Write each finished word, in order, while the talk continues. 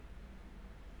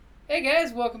Hey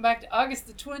guys, welcome back to August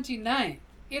the 29th.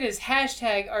 It is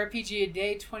hashtag RPG A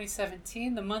Day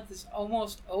 2017. The month is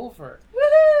almost over.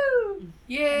 Woohoo!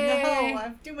 Yay! No, I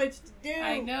have too much to do.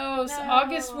 I know. So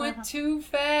August went too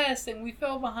fast and we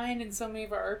fell behind in so many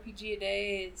of our RPG A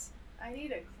Days. I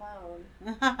need a clone.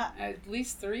 At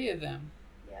least 3 of them.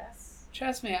 Yes.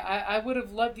 Trust me, I would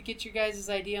have loved to get your guys'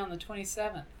 idea on the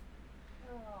 27th.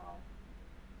 Oh.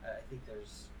 I think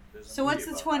there's So what's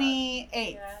the 28th?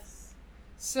 Yes.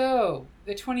 So,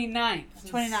 the 29th.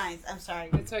 29th, I'm sorry.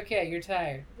 It's okay, you're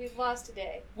tired. We've lost a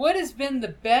day. What has been the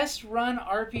best run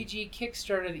RPG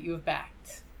Kickstarter that you have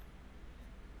backed?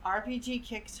 RPG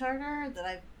Kickstarter that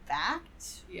I've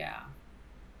backed? Yeah.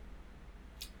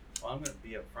 Well, I'm going to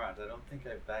be up front. I don't think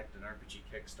I've backed an RPG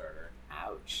Kickstarter.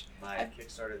 Ouch. My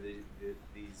Kickstarter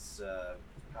these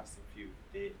past few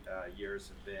years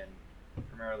have been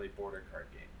primarily border card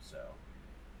games. So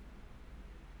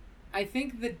I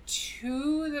think the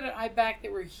 2 that I backed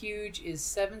that were huge is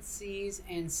Seven Seas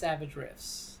and Savage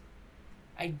Rifts.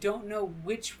 I don't know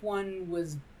which one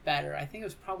was better. I think it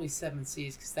was probably Seven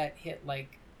Seas because that hit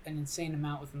like an insane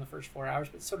amount within the first 4 hours,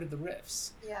 but so did the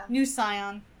Rifts. Yeah. New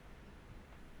Scion.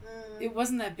 It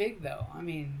wasn't that big though. I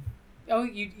mean, oh,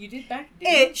 you did back it,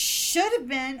 didn't It should have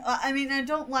been. I mean, I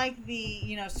don't like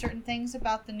the, certain things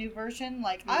about the new version.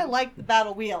 Like, I like the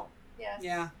battle wheel. Yes. you?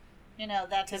 Yeah.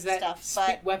 That type of That stuff.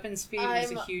 But weapon speed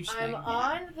was a huge I'm thing.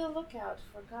 on the lookout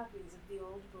for copies of the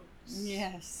old books.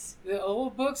 yes. The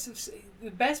old books,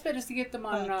 the best bet is to get them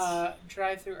on But-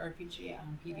 Drive-Thru RPG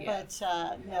on PDF.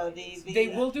 But, no, the They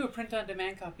will do a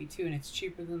print-on-demand copy, too, and it's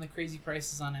cheaper than the crazy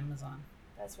prices on Amazon.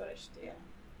 That's what I should do.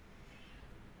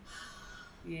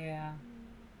 Yeah.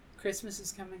 Christmas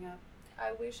is coming up.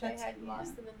 I wish I That's- hadn't yeah.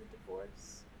 lost them in the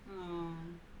divorce. Oh.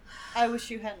 I wish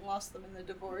you hadn't lost them in the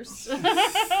divorce.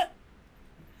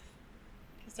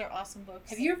 Because they're awesome books.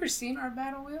 Have you ever seen our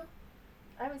battle wheel?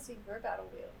 I haven't seen your battle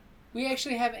wheel. We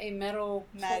actually have a metal,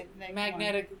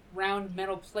 Magnetic round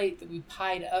metal plate that we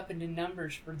pied up into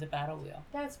numbers for the battle wheel.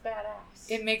 That's badass.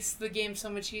 It makes the game so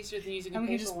much easier than using a And we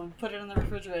can paper just one. put it in the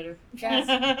refrigerator. Yes,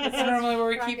 it's normally where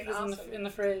we keep it Fucking is awesome. in the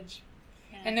fridge.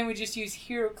 Yeah. And then we just use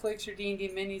hero clicks or D&D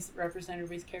minis that represent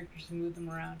everybody's characters and move them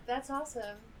around. That's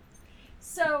awesome.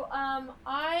 So,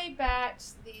 I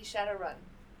backed the Shadowrun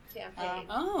campaign.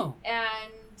 Oh.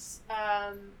 And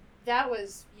that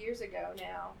was years ago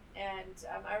now. And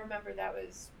I remember that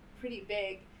was pretty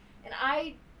big. And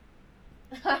I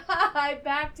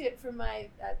backed it for my,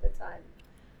 at the time,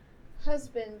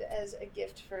 husband as a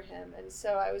gift for him. And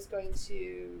so I was going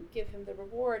to give him the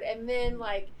reward. And then,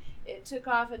 it took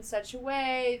off in such a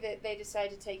way that they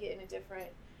decided to take it in a different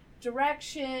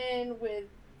direction with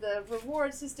the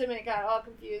reward system, and it got all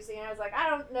confusing. And I was like, I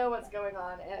don't know what's going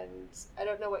on, and I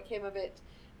don't know what came of it.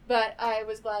 But I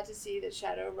was glad to see that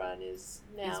Shadowrun is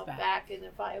now back in a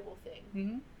viable thing.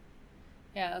 Mm-hmm.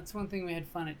 Yeah, that's one thing we had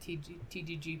fun at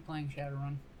TGG playing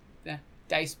Shadowrun. The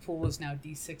dice pool is now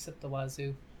D6 up the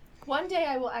wazoo. One day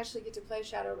I will actually get to play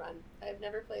Shadowrun. I've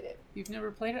never played it. You've never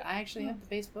played it? I actually have the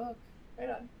base book. Right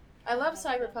on. I love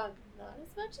cyberpunk. Not as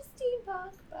much as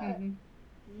steampunk, but...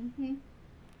 Mm-hmm.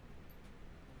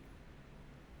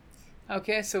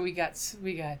 Okay, so we got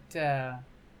Scion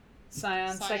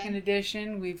 2nd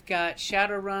edition. We've got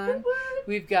Shadowrun.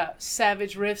 We've got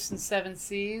Savage Rifts and Seven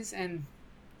Seas, and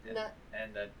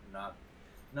not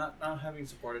having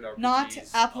supported RPGs Not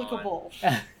applicable.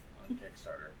 on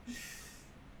Kickstarter.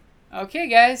 okay,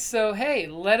 guys. So hey,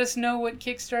 let us know what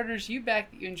Kickstarters you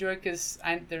back that you enjoy, because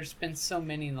there's been so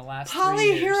many in the last 3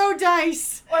 years. Polyhero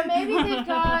Dice! Or maybe they've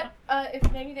got, if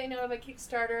maybe they know of a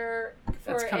Kickstarter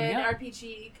for That's coming an out.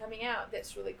 RPG coming out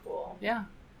that's really cool. Yeah,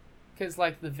 because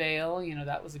like the Veil,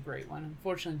 that was a great one.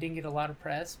 Unfortunately, didn't get a lot of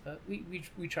press, but we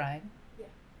tried. Yeah.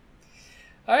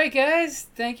 All right, guys.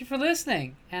 Thank you for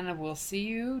listening, and we'll see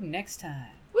you next time.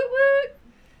 Woot woot!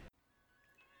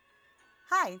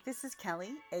 Hi, this is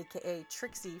Kelly, aka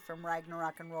Trixie from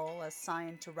Ragnarok and Roll, a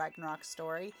Scion to Ragnarok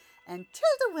story, and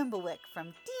Tilda Wimblewick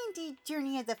from D&D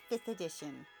Journey of the 5th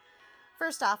Edition.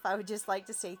 First off, I would just like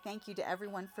to say thank you to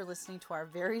everyone for listening to our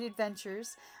varied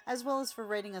adventures, as well as for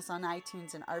rating us on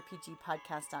iTunes and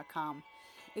RPGpodcast.com.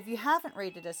 If you haven't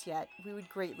rated us yet, we would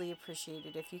greatly appreciate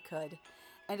it if you could.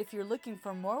 And if you're looking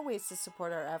for more ways to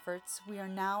support our efforts, we are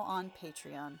now on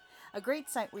Patreon, a great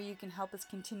site where you can help us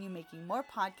continue making more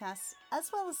podcasts, as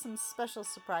well as some special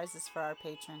surprises for our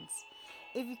patrons.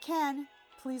 If you can,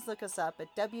 please look us up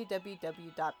at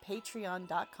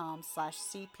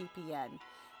www.patreon.com/cppn.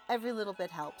 Every little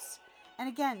bit helps. And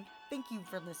again, thank you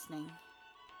for listening.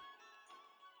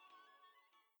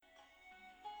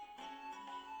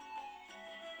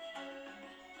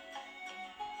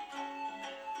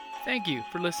 Thank you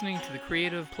for listening to the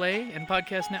Creative Play and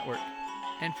Podcast Network.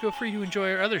 And feel free to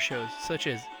enjoy our other shows, such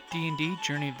as D&D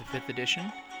Journey of the 5th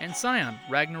Edition and Scion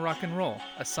Ragnarok and Roll,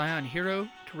 a Scion hero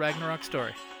to Ragnarok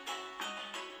story.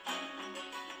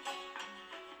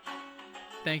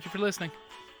 Thank you for listening.